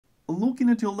looking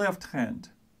at your left hand,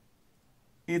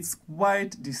 it's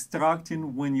quite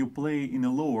distracting when you play in the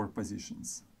lower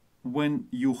positions. When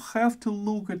you have to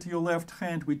look at your left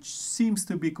hand, which seems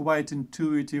to be quite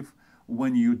intuitive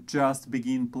when you just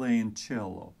begin playing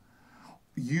cello,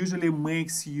 usually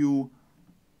makes you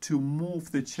to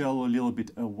move the cello a little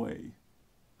bit away,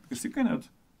 because you cannot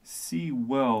see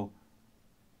well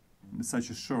in such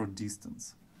a short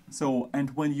distance. So,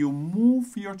 and when you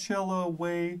move your cello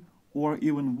away, or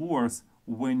even worse,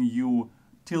 when you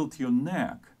tilt your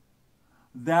neck,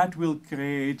 that will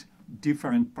create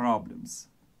different problems,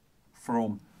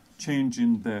 from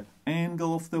changing the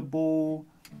angle of the bow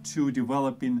to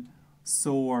developing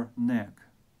sore neck,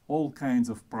 all kinds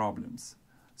of problems.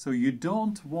 So you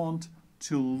don't want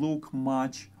to look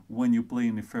much when you play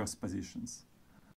in the first positions.